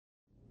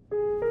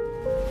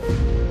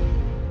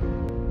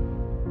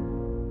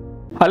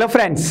Hello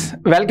friends,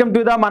 welcome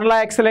to the మనలా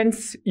excellence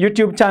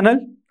YouTube channel.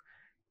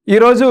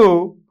 ఈరోజు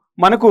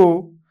మనకు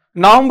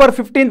నవంబర్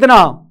 15న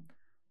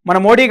మన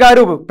మోడీ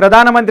గారు,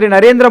 ప్రధానమంత్రి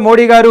నరేంద్ర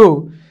మోడీ గారు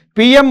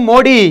PM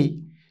Modi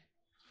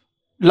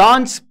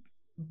launch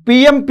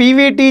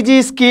PM-PVTG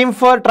scheme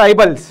for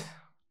tribals.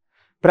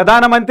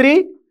 ప్రధానమంత్రి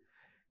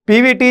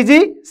PVTG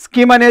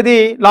స్కీమ్ అనేది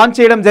లాంచ్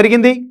చేయడం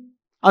జరిగింది.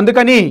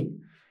 అందుకని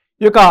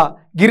ఈ యొక్క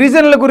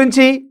గిరిజనుల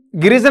గురించి,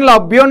 గిరిజనుల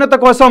అభ్యున్నత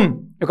కోసం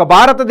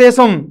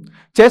భారతదేశం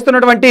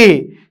చేస్తున్నటువంటి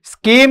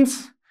స్కీమ్స్,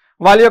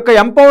 వాళ్ళ యొక్క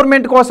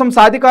ఎంపవర్మెంట్ కోసం,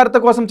 సాధికారత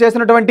కోసం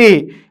చేసినటువంటి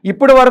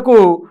ఇప్పటి వరకు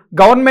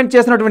గవర్నమెంట్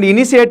చేసినటువంటి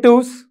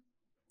ఇనిషియేటివ్స్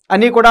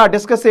అన్నీ కూడా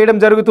డిస్కస్ చేయడం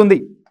జరుగుతుంది.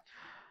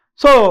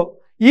 సో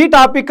ఈ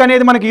టాపిక్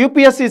అనేది మనకి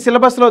యూపీఎస్సీ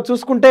సిలబస్లో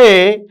చూసుకుంటే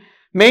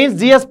మెయిన్స్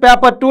జిఎస్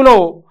పేపర్ 2లో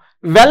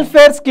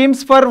welfare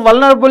schemes for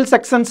vulnerable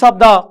sections of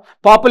the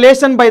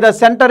population by the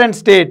centre and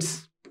states.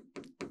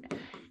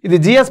 ఇది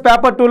జిఎస్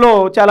పేపర్ 2లో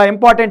చాలా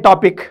important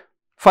topic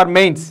for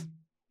mains.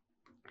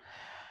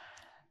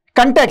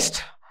 Context: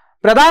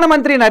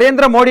 ప్రధానమంత్రి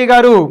నరేంద్ర మోడీ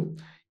గారు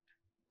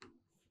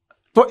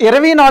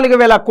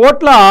 24,000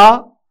 కోట్ల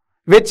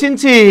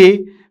వెచ్చించి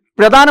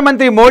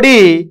ప్రధానమంత్రి Modi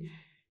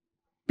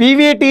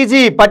PVTG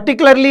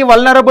particularly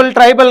vulnerable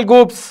tribal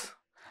groups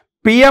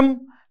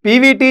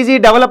PM-PVTG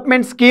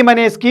development scheme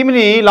అనే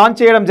స్కీమ్ని లాంచ్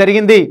చేయడం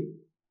జరిగింది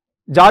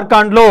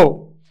జార్ఖండ్లో.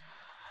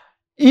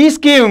 ఈ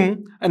స్కీమ్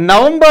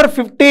నవంబర్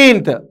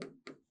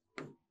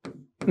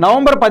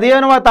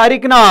 15వ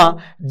తారీఖున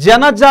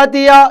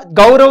జనజాతీయ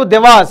గౌరవ్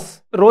దివాస్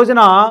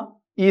రోజున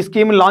ఈ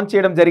స్కీమ్ లాంచ్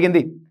చేయడం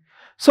జరిగింది.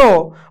 సో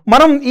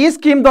మనం ఈ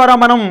స్కీమ్ ద్వారా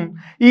మనం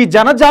ఈ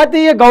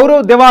జనజాతీయ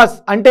గౌరవ్ దివాస్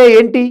అంటే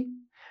ఏంటి,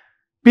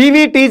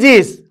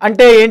 PVTGs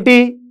అంటే ఏంటి,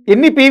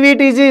 ఎన్ని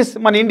PVTGs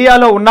మన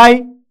ఇండియాలో ఉన్నాయి,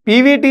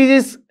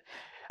 PVTGs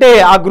అంటే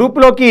ఆ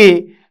గ్రూప్లోకి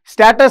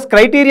స్టేటస్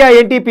క్రైటీరియా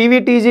ఏంటి,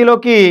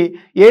 PVTGలోకి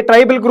ఏ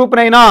ట్రైబల్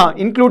గ్రూప్నైనా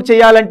ఇంక్లూడ్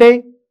చేయాలంటే,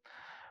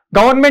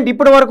 గవర్నమెంట్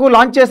ఇప్పటి వరకు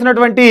లాంచ్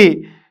చేసినటువంటి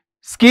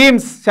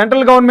schemes,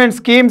 central government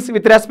schemes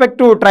with respect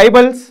to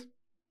tribals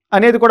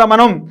అనేది కూడా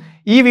మనం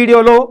ఈ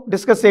వీడియోలో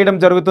డిస్కస్ చేయడం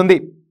జరుగుతుంది.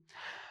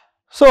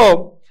 సో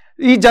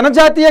ఈ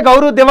జనజాతీయ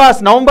గౌరవ్ దివాస్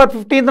నవంబర్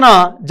 15న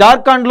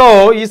జార్ఖండ్లో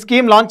ఈ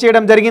స్కీమ్ లాంచ్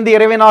చేయడం జరిగింది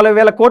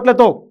 24,000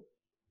 కోట్లతో.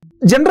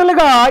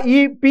 జనరల్గా ఈ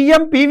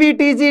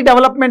PM-PVTG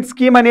డెవలప్మెంట్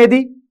స్కీమ్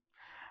అనేది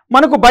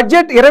మనకు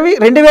బడ్జెట్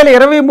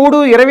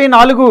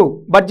 2023-24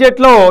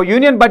 బడ్జెట్లో,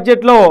 యూనియన్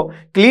బడ్జెట్లో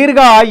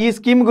క్లియర్గా ఈ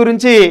స్కీమ్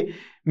గురించి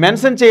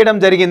మెన్షన్ చేయడం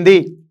జరిగింది.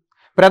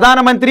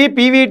 ప్రధానమంత్రి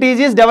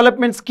PVTG's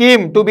development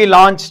scheme to be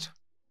launched.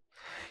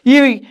 ఈ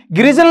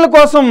గిరిజనుల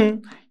కోసం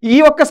ఈ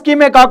ఒక్క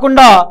స్కీమే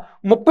కాకుండా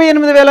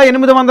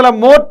 38,800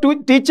 more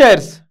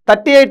teachers,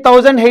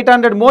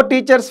 38,800 more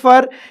teachers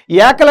for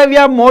Eklavya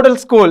model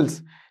schools,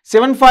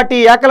 740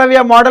 Eklavya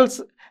model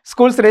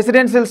schools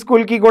residential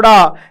స్కూల్కి కూడా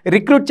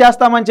రిక్రూట్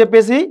చేస్తామని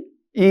చెప్పేసి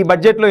ఈ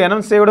బడ్జెట్లో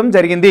అనౌన్స్ చేయడం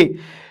జరిగింది.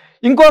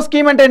 ఇంకో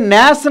స్కీమ్ అంటే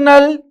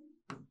national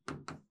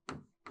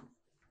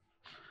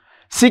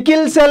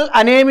sickle cell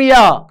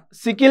anaemia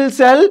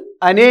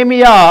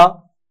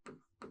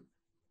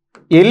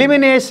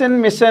elimination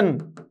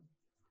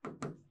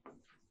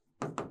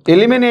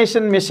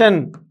machine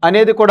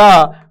అనేది కూడా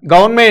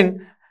గవర్నమెంట్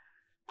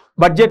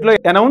బడ్జెట్లో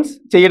అనౌన్స్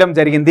చేయడం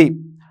జరిగింది.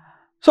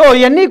 సో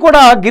ఇవన్నీ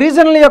కూడా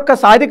గిరిజనుల యొక్క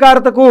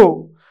సాధికారతకు,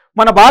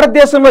 మన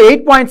భారతదేశంలో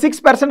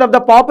 8.6% ఆఫ్ ద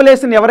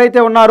పాపులేషన్ ఎవరైతే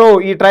ఉన్నారో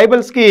ఈ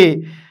ట్రైబల్స్కి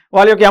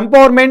వాళ్ళ యొక్క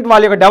ఎంపవర్మెంట్,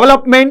 వాళ్ళ యొక్క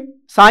డెవలప్మెంట్,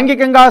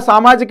 సాంఘికంగా,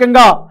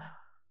 సామాజికంగా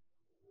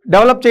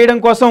డెవలప్ చేయడం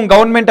కోసం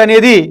గవర్నమెంట్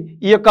అనేది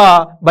ఈ యొక్క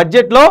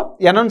బడ్జెట్లో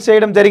అనౌన్స్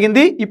చేయడం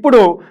జరిగింది. ఇప్పుడు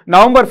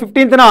నవంబర్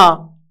 15న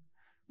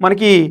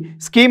మనకి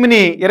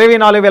స్కీమ్ని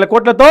 24,000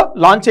 కోట్లతో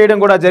లాంచ్ చేయడం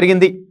కూడా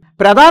జరిగింది.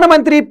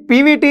 ప్రధానమంత్రి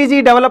PVTG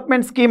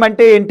డెవలప్మెంట్ స్కీమ్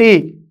అంటే ఏంటి,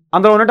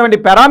 అందులో ఉన్నటువంటి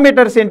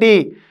పారామీటర్స్ ఏంటి,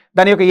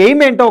 దాని యొక్క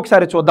ఎయిమ్ ఏంటో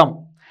ఒకసారి చూద్దాం.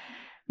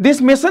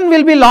 This machine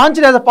will be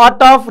launched as a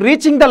part of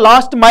reaching the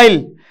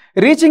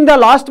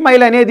last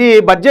mile అనేది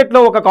బడ్జెట్లో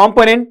ఒక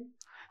కాంపోనెంట్,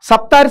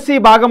 సప్తార్సి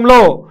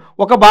భాగంలో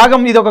ఒక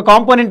భాగం, ఇది ఒక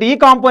కాంపోనెంట్. ఈ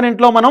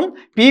కాంపోనెంట్లో మనం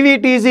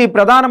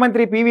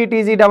ప్రధానమంత్రి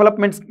PVTG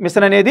డెవలప్మెంట్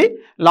మిషన్ అనేది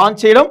లాంచ్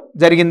చేయడం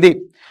జరిగింది.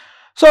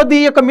 సో ఈ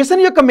యొక్క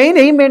మిషన్ యొక్క మెయిన్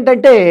ఎయిమ్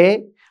ఏంటంటే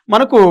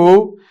మనకు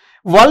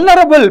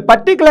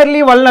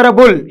పర్టికులర్లీ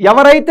వల్నరబుల్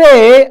ఎవరైతే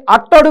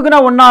అట్టడుగున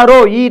ఉన్నారో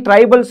ఈ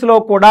ట్రైబల్స్లో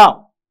కూడా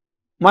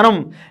మనం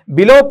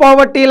బిలో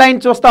పావర్టీ లైన్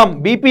చూస్తాం,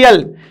 BPL.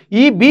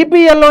 ఈ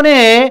BPLలోనే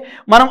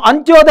మనం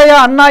అంత్యోదయ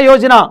అన్న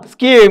Yojana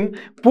scheme,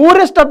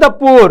 poorest of the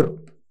poor,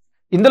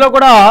 ఇందులో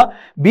కూడా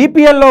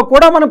BPLలో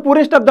కూడా మనం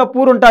పూరెస్ట్ ఆఫ్ ద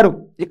పూర్ ఉంటారు.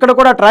 ఇక్కడ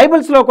కూడా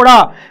ట్రైబల్స్లో కూడా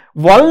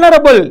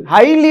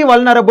హైలీ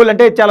వల్నరబుల్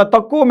అంటే చాలా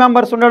తక్కువ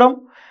మెంబర్స్ ఉండడం,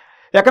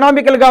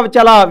 ఎకనామికల్గా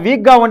చాలా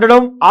వీక్గా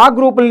ఉండడం, ఆ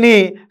గ్రూపుల్ని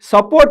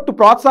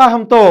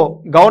ప్రోత్సాహంతో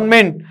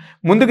గవర్నమెంట్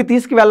ముందుకు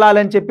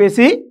తీసుకువెళ్ళాలని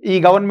చెప్పేసి ఈ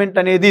గవర్నమెంట్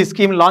అనేది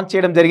స్కీమ్ లాంచ్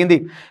చేయడం జరిగింది.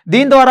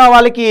 దీని ద్వారా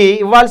వాళ్ళకి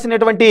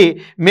ఇవ్వాల్సినటువంటి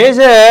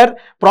మేజర్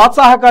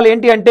ప్రోత్సాహకాలు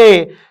ఏంటి అంటే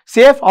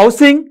safe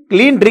housing,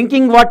 clean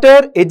drinking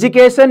water,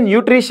 education,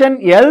 nutrition,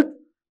 health,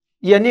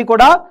 ఇవన్నీ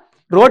కూడా,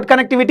 రోడ్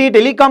కనెక్టివిటీ,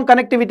 టెలికాం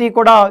కనెక్టివిటీ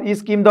కూడా ఈ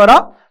స్కీమ్ ద్వారా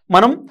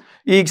మనం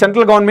ఈ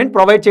సెంట్రల్ గవర్నమెంట్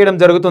ప్రొవైడ్ చేయడం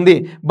జరుగుతుంది.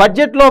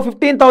 బడ్జెట్లో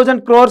 15,000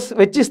 crores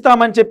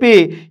వెచ్చిస్తామని చెప్పి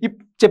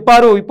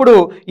చెప్పారు. ఇప్పుడు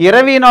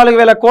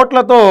 24,000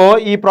 కోట్లతో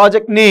ఈ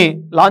ప్రాజెక్ట్ని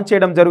లాంచ్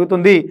చేయడం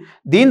జరుగుతుంది.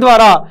 దీని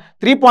ద్వారా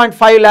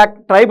 3.5 lakh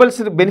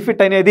ట్రైబల్స్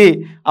బెనిఫిట్ అనేది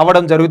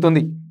అవ్వడం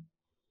జరుగుతుంది.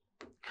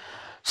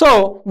 So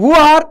who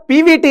are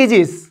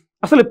PVTGs?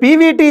 అసలు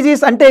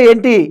పీవీటీజీస్ అంటే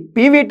ఏంటి?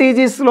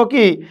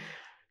 పీవీటీజీస్లోకి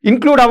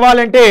ఇంక్లూడ్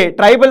అవ్వాలంటే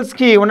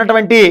ట్రైబల్స్కి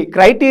ఉన్నటువంటి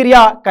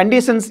క్రైటీరియా,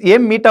 కండిషన్స్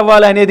ఏం మీట్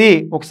అవ్వాలి అనేది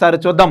ఒకసారి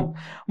చూద్దాం.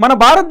 మన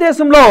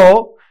భారతదేశంలో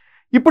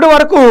ఇప్పటి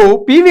వరకు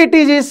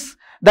పీవీటీజీస్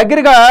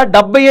దగ్గరగా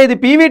 75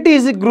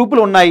 పీవీటీజీ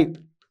గ్రూపులు ఉన్నాయి.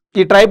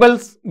 ఈ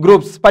tribals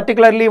groups,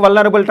 particularly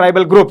vulnerable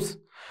tribal groups.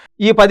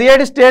 ఈ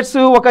 17 స్టేట్స్,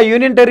 ఒక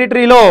యూనియన్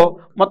టెరిటరీలో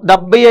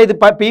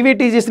 75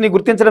 పీవీటీజీస్ని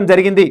గుర్తించడం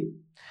జరిగింది.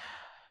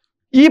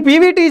 ఈ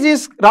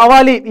పీవీటీజీస్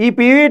రావాలి, ఈ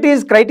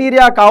పీవీటీస్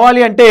క్రైటీరియా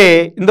కావాలి అంటే,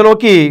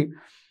 ఇందులోకి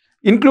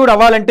ఇంక్లూడ్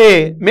అవ్వాలంటే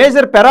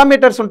మేజర్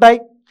పారామీటర్స్ ఉంటాయి.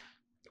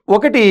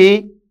 ఒకటి,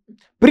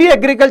 pre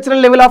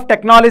agricultural level of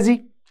technology.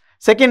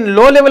 Second,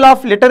 లో level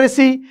of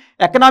literacy,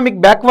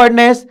 economic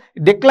backwardness,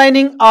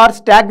 declining are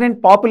stagnant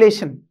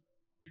population.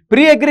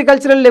 Pre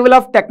agricultural level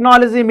of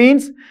technology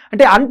means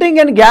అంటే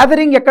హంటింగ్ అండ్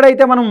గ్యాదరింగ్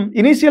ఎక్కడైతే మనం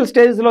ఇనీషియల్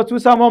స్టేజ్లో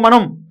చూసామో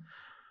మనం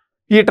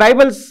ఈ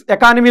ట్రైబల్స్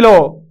ఎకానమీలో,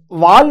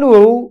 వాళ్ళు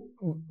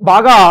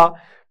బాగా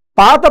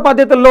పాత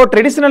పద్ధతుల్లో,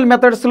 ట్రెడిషనల్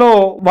మెథడ్స్లో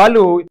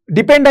వాళ్ళు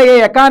డిపెండ్ అయ్యే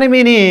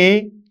ఎకానమీని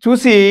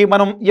చూసి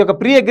మనం ఈ యొక్క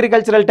ప్రీ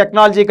అగ్రికల్చరల్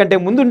టెక్నాలజీ కంటే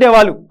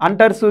ముందుండేవాళ్ళు,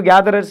 హంటర్స్,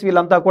 గ్యాదరర్స్,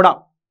 వీళ్ళంతా కూడా.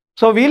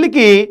 సో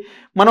వీళ్ళకి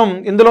మనం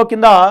ఇందులో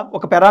కింద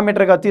ఒక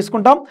పారామీటర్గా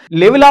తీసుకుంటాం.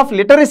 Level of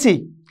literacy.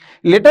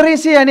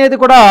 లిటరసీ అనేది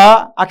కూడా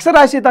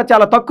అక్షరాస్యత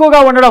చాలా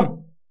తక్కువగా ఉండడం.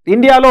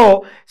 ఇండియాలో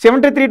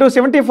 73 to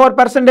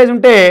 74%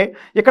 ఉంటే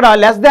ఇక్కడ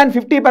లెస్ దాన్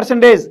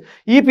 50%.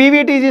 ఈ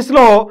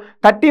పీవీటీజీస్లో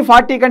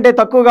 30-40 కంటే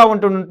తక్కువగా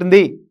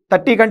ఉంటుంది.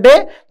 30 కంటే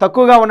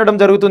తక్కువగా ఉండడం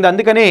జరుగుతుంది.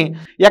 అందుకని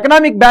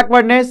ఎకనామిక్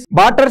బ్యాక్వర్డ్నెస్,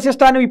 బార్టర్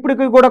సిస్టాన్ని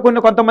ఇప్పటికీ కూడా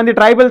కొంతమంది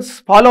ట్రైబల్స్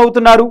ఫాలో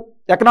అవుతున్నారు.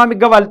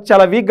 ఎకనామిక్గా వాళ్ళు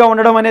చాలా వీక్గా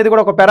ఉండడం అనేది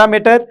కూడా ఒక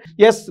పారామీటర్.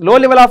 ఎస్, లో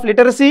level of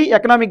literacy,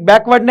 economic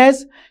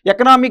backwardness.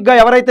 ఎకనామిక్గా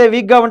ఎవరైతే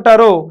వీక్గా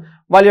ఉంటారో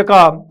వాళ్ళ యొక్క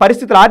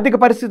పరిస్థితులు, ఆర్థిక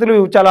పరిస్థితులు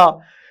చాలా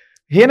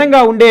హీనంగా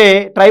ఉండే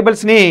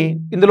ట్రైబల్స్ని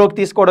ఇందులోకి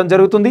తీసుకోవడం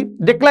జరుగుతుంది.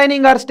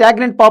 Declining are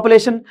stagnant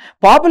population.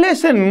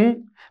 Population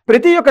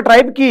ప్రతి ఒక్క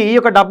ట్రైబ్కి, ఈ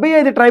యొక్క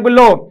 75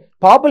 ట్రైబుల్లో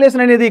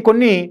పాపులేషన్ అనేది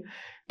కొన్ని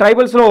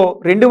ట్రైబల్స్లో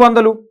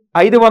 200,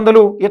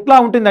 500 ఎట్లా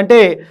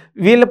ఉంటుందంటే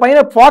వీళ్ళపైన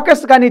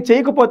ఫోకస్ కానీ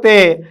చేయకపోతే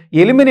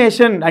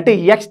ఎలిమినేషన్ అంటే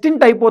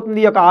ఎక్స్టింక్ట్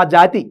అయిపోతుంది ఆ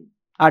జాతి,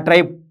 ఆ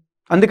ట్రైబ్.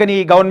 అందుకని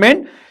ఈ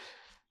గవర్నమెంట్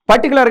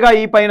పర్టికులర్గా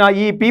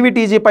ఈ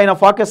పీవీటీజీ పైన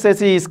ఫోకస్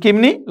చేసి ఈ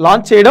స్కీమ్ని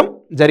లాంచ్ చేయడం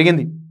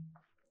జరిగింది.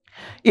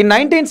 ఈ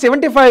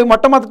 1975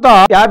 మొట్టమొదట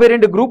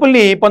 52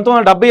 గ్రూపుల్ని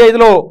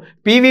 1975లో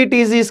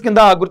పీవీటీజీస్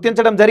కింద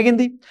గుర్తించడం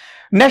జరిగింది.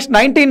 నెక్స్ట్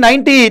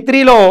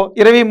 1993లో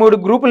 23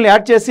 గ్రూపుల్ని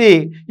యాడ్ చేసి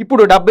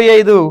ఇప్పుడు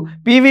 75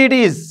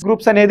 పీవీటీస్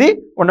గ్రూప్స్ అనేది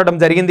ఉండడం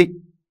జరిగింది.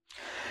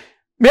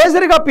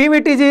 మేజర్గా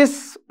పీవీటీజీస్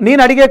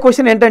నేను అడిగే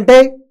క్వశ్చన్ ఏంటంటే,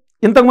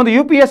 ఇంతకుముందు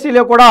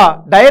యూపీఎస్సీలో కూడా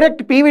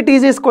డైరెక్ట్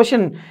పీవీటీజీస్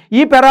క్వశ్చన్,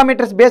 ఈ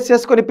పారామీటర్స్ బేస్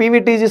చేసుకొని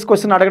పీవీటీజీస్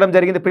క్వశ్చన్ అడగడం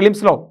జరిగింది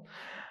ప్రిలిమ్స్లో.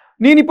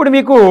 నేను ఇప్పుడు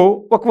మీకు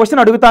ఒక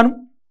క్వశ్చన్ అడుగుతాను.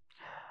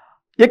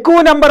 ఎక్కువ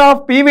number of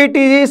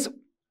PVTGs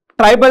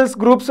tribals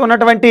groups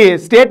ఉన్నటువంటి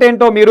స్టేట్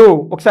ఏంటో మీరు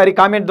ఒకసారి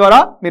కామెంట్ ద్వారా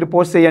మీరు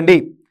పోస్ట్ చేయండి.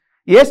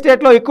 ఏ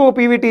స్టేట్లో ఎక్కువ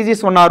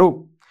పీవీటీజీస్ ఉన్నారు?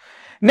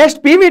 నెక్స్ట్,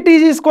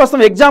 పీవీటీజీస్ కోసం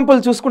ఎగ్జాంపుల్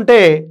చూసుకుంటే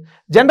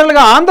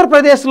జనరల్గా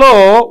ఆంధ్రప్రదేశ్లో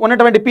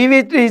ఉన్నటువంటి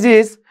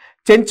పీవీటీజీస్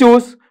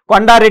చెంచూస్,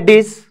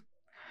 కొండారెడ్డిస్.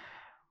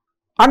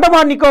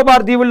 అండమాన్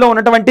నికోబార్ దీవుల్లో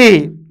ఉన్నటువంటి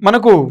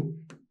మనకు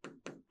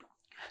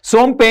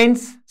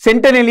సోంపెయిన్స్,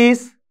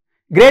 సెంటెనెలీస్,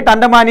 గ్రేట్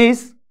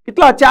అండమానీస్,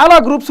 ఇట్లా చాలా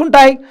గ్రూప్స్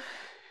ఉంటాయి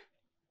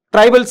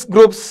ట్రైబల్స్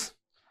గ్రూప్స్.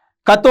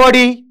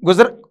 కతోడి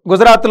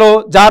గుజరాత్లో,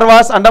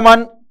 జార్వాస్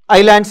అండమాన్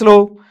ఐలాండ్స్లో,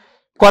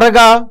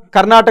 కొరగా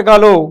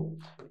కర్ణాటకలో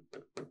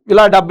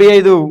ఇలా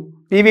 75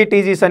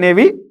 పీవీటీజీస్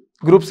అనేవి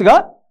గ్రూప్స్గా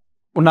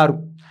ఉన్నారు.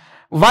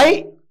 Why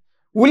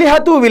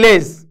ఉలిహతు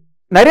village?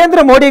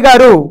 నరేంద్ర మోడీ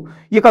గారు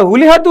ఇక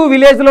ఉలిహతు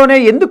విలేజ్లోనే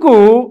ఎందుకు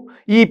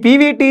ఈ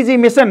పీవీటీజీ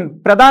మిషన్,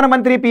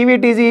 ప్రధానమంత్రి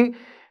పీవీటీజీ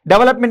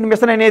డెవలప్మెంట్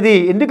మిషన్ అనేది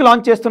ఎందుకు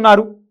లాంచ్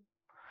చేస్తున్నారు?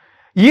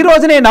 ఈ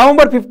రోజునే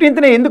November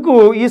 15th ఎందుకు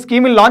ఈ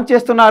స్కీమ్ని లాంచ్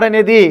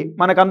చేస్తున్నారనేది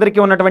మనకందరికీ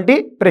ఉన్నటువంటి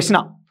ప్రశ్న.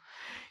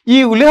 ఈ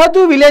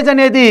ఉలిహతు విలేజ్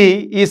అనేది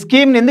ఈ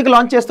స్కీమ్ని ఎందుకు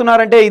లాంచ్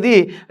చేస్తున్నారంటే, ఇది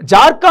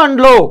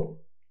జార్ఖండ్లో,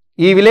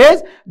 ఈ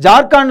విలేజ్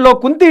జార్ఖండ్లో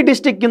కుంతి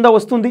డిస్టిక్ కింద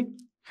వస్తుంది.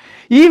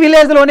 ఈ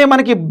విలేజ్లోనే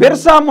మనకి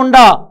బిర్సా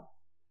ముండా,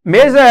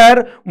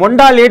 మేజర్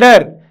ముండా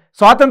లీడర్,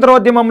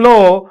 స్వాతంత్రోద్యమంలో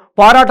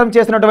పోరాటం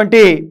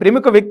చేసినటువంటి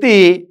ప్రముఖ వ్యక్తి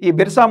ఈ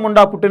బిర్సా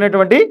ముండా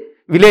పుట్టినటువంటి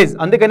విలేజ్.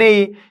 అందుకని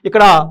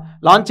ఇక్కడ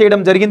లాంచ్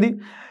చేయడం జరిగింది.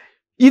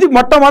 ఇది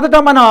మొట్టమొదట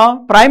మన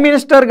ప్రైమ్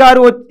మినిస్టర్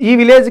గారు ఈ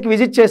విలేజ్కి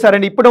విజిట్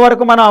చేశారండి. ఇప్పటి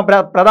వరకు మన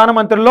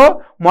ప్రధానమంత్రిలో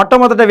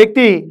మొట్టమొదటి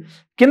వ్యక్తి.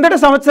 కిందటి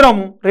సంవత్సరం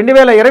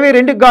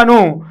 2022కి గాను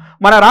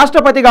మన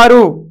రాష్ట్రపతి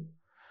గారు,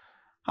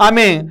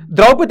 ఆమె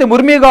ద్రౌపది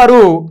ముర్ము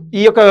గారు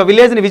ఈ యొక్క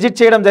విలేజ్ని విజిట్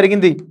చేయడం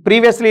జరిగింది.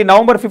 ప్రీవియస్లీ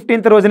November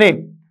 15th రోజునే.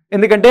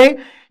 ఎందుకంటే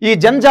ఈ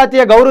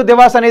జనజాతీయ గౌరవ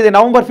దివాస్ అనేది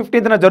November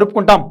 15th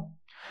జరుపుకుంటాం.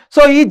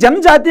 సో ఈ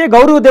జనజాతీయ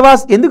గౌరవ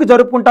దివాస్ ఎందుకు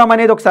జరుపుకుంటాం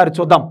అనేది ఒకసారి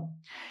చూద్దాం.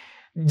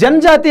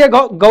 జనజాతీయ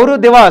గౌరవ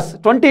దివాస్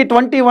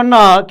 2021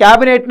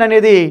 క్యాబినెట్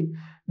అనేది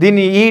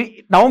దీన్ని ఈ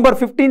November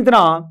 15th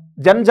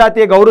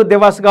జనజాతీయ గౌరవ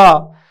దివాస్గా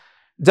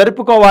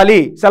జరుపుకోవాలి,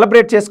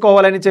 సెలబ్రేట్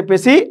చేసుకోవాలని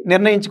చెప్పేసి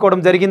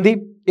నిర్ణయించుకోవడం జరిగింది.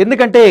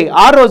 ఎందుకంటే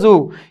ఆ రోజు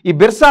ఈ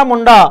బిర్సా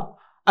ముండా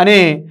అనే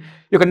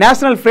ఒక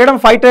national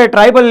freedom fighter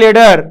tribal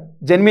leader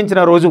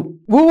జన్మించిన రోజు.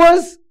 Who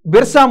was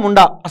Birsa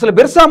Munda? అసలు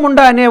బిర్సా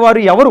ముండా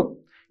అనేవారు ఎవరు?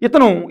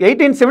 ఇతను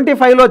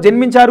 1875లో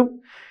జన్మించారు.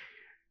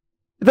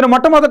 ఇతను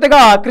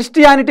మొట్టమొదటగా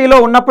క్రిస్టియానిటీలో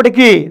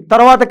ఉన్నప్పటికీ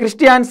తర్వాత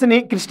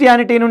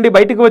క్రిస్టియానిటీ నుండి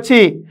బయటకు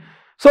వచ్చి,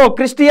 సో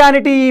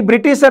క్రిస్టియానిటీ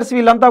బ్రిటిషర్స్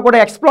వీళ్ళంతా కూడా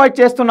ఎక్స్ప్లాయిట్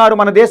చేస్తున్నారు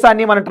మన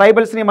దేశాన్ని, మన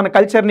ట్రైబల్స్ని, మన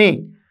కల్చర్ని.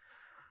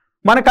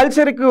 మన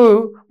కల్చర్కు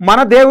మన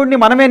దేవుడిని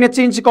మనమే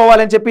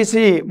నిశ్చయించుకోవాలని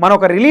చెప్పేసి మన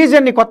ఒక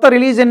రిలీజన్ని, కొత్త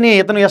రిలీజన్ని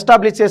ఇతను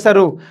ఎస్టాబ్లిష్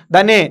చేశారు.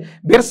 దాన్ని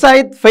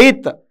బిర్సైత్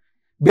ఫెయిత్,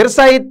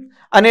 బిర్సైత్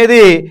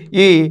అనేది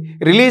ఈ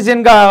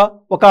రిలీజియన్గా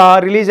ఒక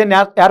రిలీజియన్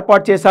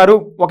ఏర్పాటు చేశారు.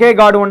 ఒకే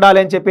గాడు ఉండాలి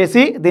అని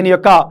చెప్పేసి దీని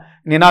యొక్క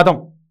నినాదం.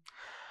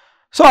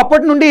 సో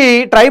అప్పటి నుండి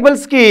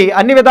ట్రైబల్స్కి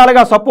అన్ని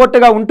విధాలుగా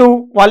సపోర్ట్గా ఉంటూ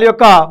వాళ్ళ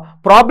యొక్క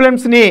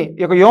ప్రాబ్లమ్స్ని,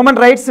 యొక్క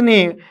హ్యూమన్ రైట్స్ని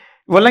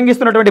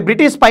ఉల్లంఘిస్తున్నటువంటి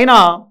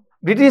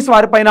బ్రిటిష్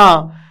వారిపైన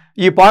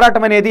ఈ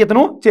పోరాటం అనేది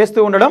ఇతను చేస్తూ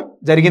ఉండడం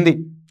జరిగింది.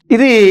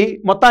 ఇది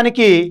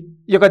మొత్తానికి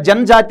ఈ యొక్క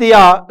జనజాతీయ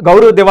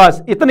గౌరవ్ దివాస్.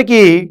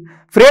 ఇతనికి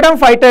freedom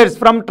fighters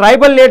from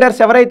tribal leaders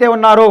ఎవరైతే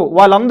ఉన్నారో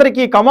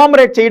వాళ్ళందరికీ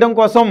కమామరేట్ చేయడం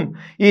కోసం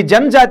ఈ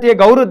జనజాతీయ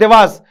గౌరవ్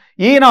దివాస్,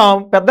 ఈయన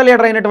పెద్ద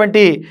లీడర్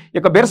అయినటువంటి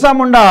యొక్క బిర్సా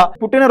ముండా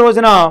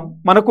పుట్టినరోజున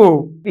మనకు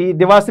ఈ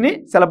దివాస్ని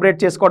సెలబ్రేట్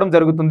చేసుకోవడం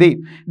జరుగుతుంది.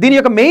 దీని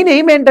యొక్క మెయిన్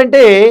ఎయిమ్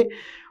ఏంటంటే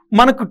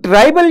మనకు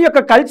ట్రైబల్ యొక్క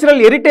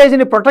కల్చరల్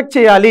హెరిటేజ్ని ప్రొటెక్ట్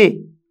చేయాలి.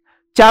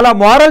 చాలా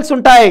మారల్స్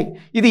ఉంటాయి.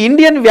 ఇది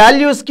ఇండియన్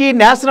వాల్యూస్కి,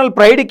 నేషనల్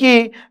ప్రైడ్కి,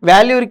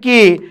 వాల్యూకి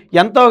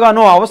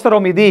ఎంతోగానో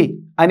అవసరం ఇది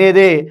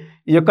అనేదే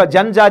ఈ యొక్క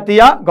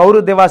జనజాతీయ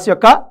గౌరవ్ దివాస్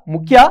యొక్క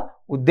ముఖ్య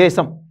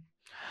ఉద్దేశం.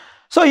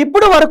 సో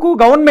ఇప్పుడు వరకు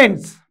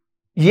గవర్నమెంట్స్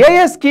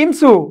ఏ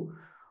స్కీమ్స్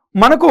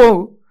మనకు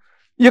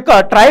ఈ యొక్క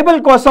ట్రైబల్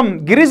కోసం,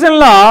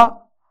 గిరిజనుల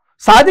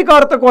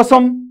సాధికారత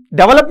కోసం,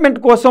 డెవలప్మెంట్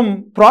కోసం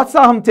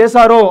ప్రోత్సాహం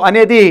చేశారో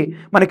అనేది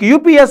మనకి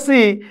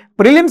UPSC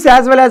prelims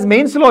as well as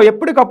మెయిన్స్లో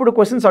ఎప్పటికప్పుడు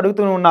క్వశ్చన్స్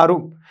అడుగుతూ ఉన్నారు.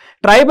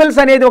 ట్రైబల్స్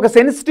అనేది ఒక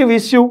సెన్సిటివ్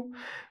ఇష్యూ.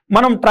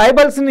 మనం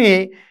ట్రైబల్స్ని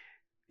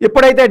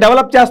ఎప్పుడైతే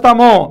డెవలప్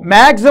చేస్తామో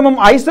మ్యాక్సిమం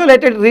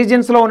ఐసోలేటెడ్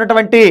రీజియన్స్లో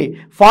ఉన్నటువంటి,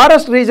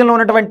 ఫారెస్ట్ రీజియన్లో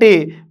ఉన్నటువంటి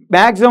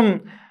maximum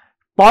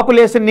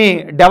పాపులేషన్ని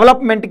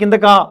development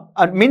కిందగా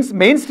means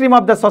main stream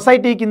of the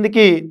society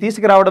కిందకి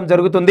తీసుకురావడం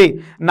జరుగుతుంది.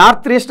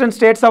 నార్త్ ఈస్టర్న్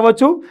స్టేట్స్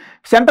అవ్వచ్చు,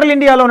 సెంట్రల్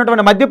ఇండియాలో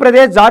ఉన్నటువంటి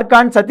మధ్యప్రదేశ్,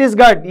 జార్ఖండ్,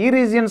 ఛత్తీస్గఢ్ ఈ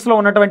రీజియన్స్లో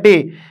ఉన్నటువంటి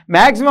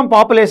మ్యాక్సిమం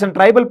పాపులేషన్,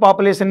 ట్రైబల్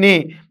పాపులేషన్ని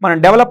మనం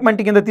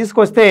డెవలప్మెంట్ కింద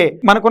తీసుకొస్తే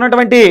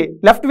మనకున్నటువంటి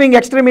లెఫ్ట్ వింగ్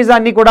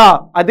ఎక్స్ట్రీమిజాన్ని కూడా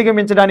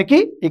అధిగమించడానికి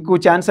ఎక్కువ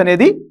ఛాన్స్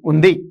అనేది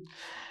ఉంది.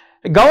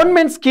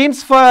 Government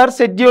schemes for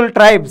scheduled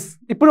tribes.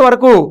 ఇప్పుడు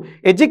వరకు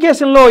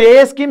ఎడ్యుకేషన్లో ఏ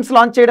స్కీమ్స్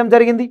లాంచ్ చేయడం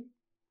జరిగింది?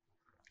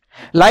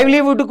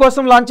 లైవ్లీవుడ్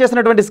కోసం లాంచ్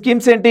చేసినటువంటి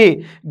స్కీమ్స్ ఏంటి?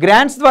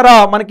 గ్రాంట్స్ ద్వారా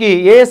మనకి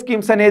ఏ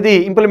స్కీమ్స్ అనేది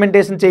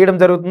ఇంప్లిమెంటేషన్ చేయడం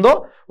జరుగుతుందో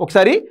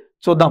ఒకసారి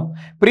చూద్దాం.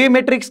 Pre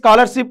matric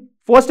scholarship,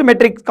 post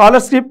matric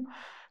scholarship,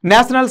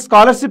 national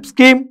scholarship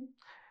scheme,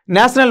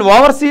 national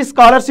overseas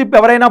scholarship.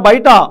 ఎవరైనా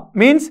బయట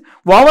మీన్స్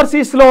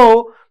ఓవర్సీస్లో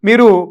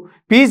మీరు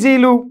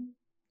పీజీలు,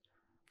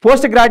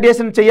 పోస్ట్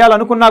గ్రాడ్యుయేషన్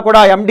చేయాలనుకున్నా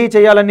కూడా, ఎండి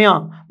చేయాలని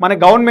మన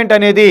గవర్నమెంట్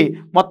అనేది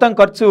మొత్తం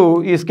ఖర్చు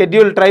ఈ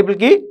షెడ్యూల్డ్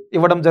ట్రైబల్కి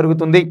ఇవ్వడం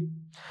జరుగుతుంది.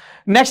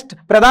 నెక్స్ట్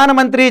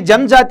ప్రధానమంత్రి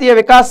జనజాతీయ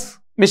Vikas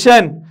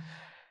machine,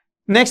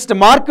 next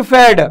mark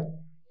fed,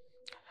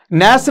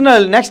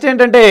 national, next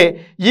ఏంటంటే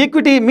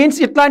ఈక్విటీ మీన్స్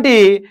ఇట్లాంటి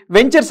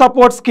venture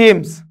support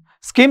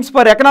schemes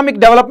for economic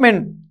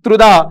development through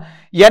the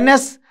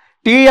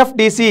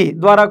NSTFDC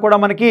ద్వారా కూడా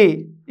మనకి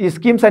ఈ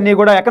స్కీమ్స్ అన్నీ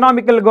కూడా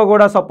ఎకనామికల్గా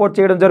కూడా సపోర్ట్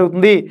చేయడం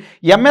జరుగుతుంది.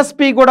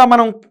 ఎంఎస్పి కూడా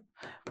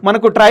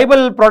మనకు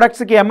ట్రైబల్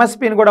ప్రొడక్ట్స్కి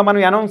ఎంఎస్పిని కూడా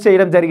మనం అనౌన్స్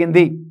చేయడం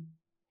జరిగింది.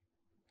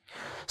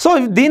 సో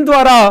దీని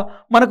ద్వారా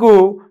మనకు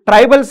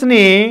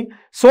ట్రైబల్స్ని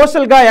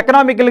సోషల్గా,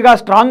 ఎకనామికల్గా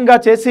స్ట్రాంగ్గా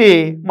చేసి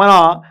మన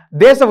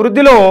దేశ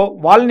వృద్ధిలో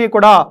వాళ్ళని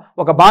కూడా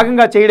ఒక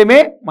భాగంగా చేయడమే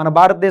మన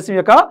భారతదేశం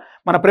యొక్క,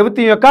 మన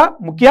ప్రభుత్వం యొక్క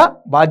ముఖ్య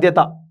బాధ్యత.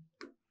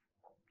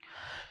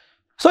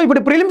 సో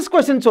ఇప్పుడు ప్రిలిమ్స్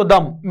క్వశ్చన్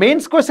చూద్దాం.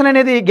 మెయిన్స్ క్వశ్చన్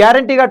అనేది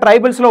గ్యారంటీగా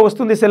ట్రైబల్స్లో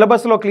వస్తుంది,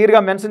 సిలబస్లో క్లియర్గా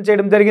మెన్షన్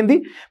చేయడం జరిగింది.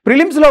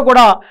 ప్రిలిమ్స్లో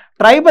కూడా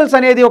ట్రైబల్స్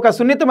అనేది ఒక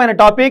సున్నితమైన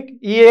టాపిక్.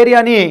 ఈ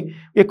ఏరియాని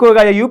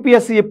ఎక్కువగా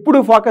యూపీఎస్సీ ఎప్పుడు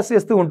ఫోకస్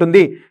చేస్తూ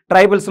ఉంటుంది.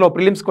 ట్రైబల్స్లో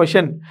prelims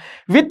question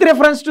with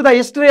reference to the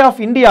history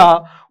of India,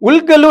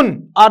 ఉల్గలున్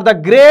are the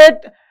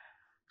great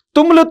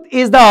తుమ్లుత్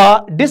is the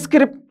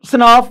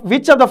description of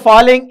which of the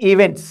following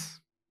events.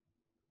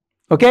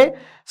 Okay,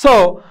 so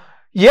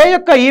ఏ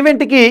యొక్క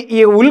ఈవెంట్కి ఈ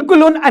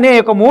ఉల్గులున్ అనే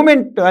ఒక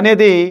మూమెంట్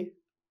అనేది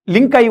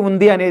లింక్ అయి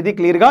ఉంది అనేది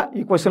క్లియర్గా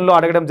ఈ క్వశ్చన్లో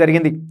అడగడం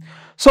జరిగింది.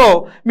 సో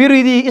మీరు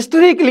ఇది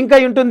హిస్టరీకి లింక్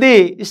అయి ఉంటుంది.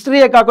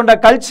 హిస్టరీయే కాకుండా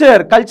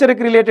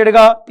కల్చర్కి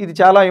రిలేటెడ్గా ఇది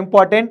చాలా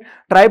ఇంపార్టెంట్.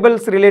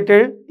 ట్రైబల్స్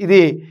రిలేటెడ్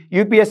ఇది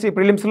యూపీఎస్సీ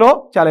ప్రిలిమ్స్లో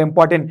చాలా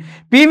ఇంపార్టెంట్.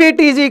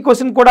 పీవీటీజీ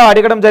క్వశ్చన్ కూడా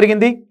అడగడం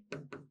జరిగింది.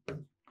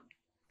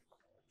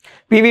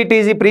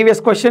 PVTG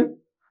previous question.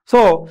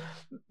 So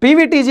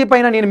PVTG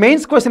పైన నేను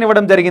మెయిన్స్ క్వశ్చన్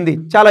ఇవ్వడం జరిగింది.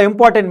 చాలా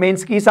ఇంపార్టెంట్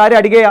మెయిన్స్కి ఈసారి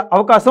అడిగే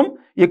అవకాశం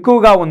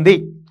ఎక్కువగా ఉంది.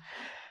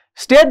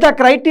 State the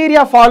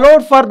criteria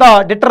followed for the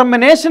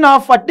determination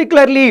of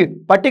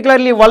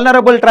particularly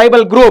vulnerable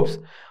tribal groups.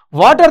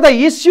 What are the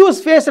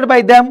issues faced by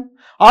them?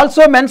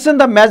 Also mention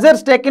the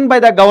measures taken by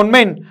the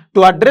government to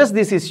address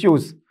this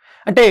issues.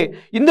 అంటే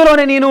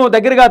ఇందులోనే నేను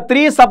దగ్గరగా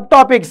 3 sub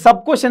topics,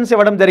 sub questions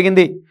ఇవ్వడం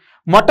జరిగింది.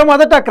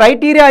 మొట్టమొదట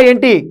criteria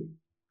ఏంటి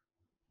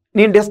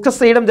నేను discuss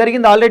చేయడం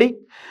జరిగింది already.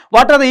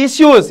 What are the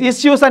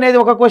issues అనేది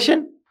ఒక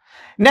క్వశ్చన్.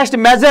 నెక్స్ట్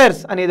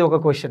మెజర్స్ అనేది ఒక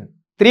క్వశ్చన్.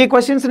 3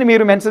 క్వశ్చన్స్ని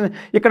మీరు మెన్షన్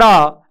ఇక్కడ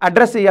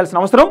అడ్రస్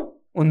చేయాల్సిన అవసరం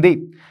ఉంది.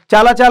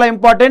 చాలా చాలా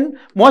ఇంపార్టెంట్.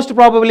 మోస్ట్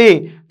ప్రాబబ్లీ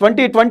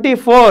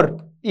 2024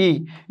 ఈ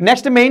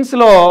నెక్స్ట్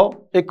మెయిన్స్లో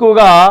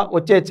ఎక్కువగా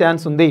వచ్చే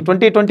ఛాన్స్ ఉంది.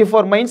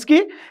 2024 మెయిన్స్కి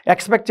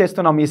ఎక్స్పెక్ట్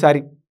చేస్తున్నాం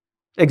ఈసారి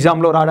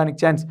ఎగ్జామ్లో రావడానికి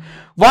chance.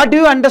 What do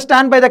you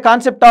understand by the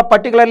concept of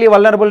particularly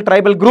vulnerable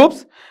tribal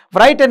groups?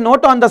 Right and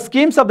note on the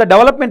schemes of the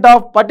development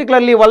of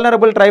particularly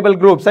vulnerable tribal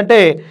groups. అంటే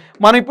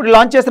మనం ఇప్పుడు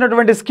లాంచ్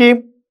చేసినటువంటి స్కీమ్.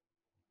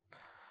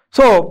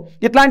 సో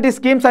ఇట్లాంటి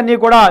schemes అన్నీ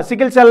కూడా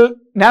sickle cell,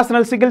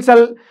 national sickle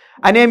cell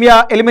anaemia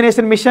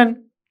elimination machine,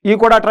 ఇవి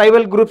కూడా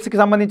tribal గ్రూప్స్కి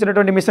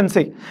సంబంధించినటువంటి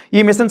మిషన్స్.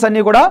 ఈ మిషన్స్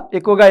అన్నీ కూడా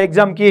ఎక్కువగా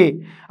ఎగ్జామ్కి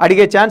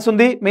అడిగే ఛాన్స్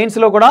ఉంది,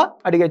 మెయిన్స్లో కూడా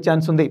అడిగే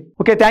ఛాన్స్ ఉంది.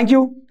 Okay, thank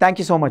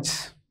you so much.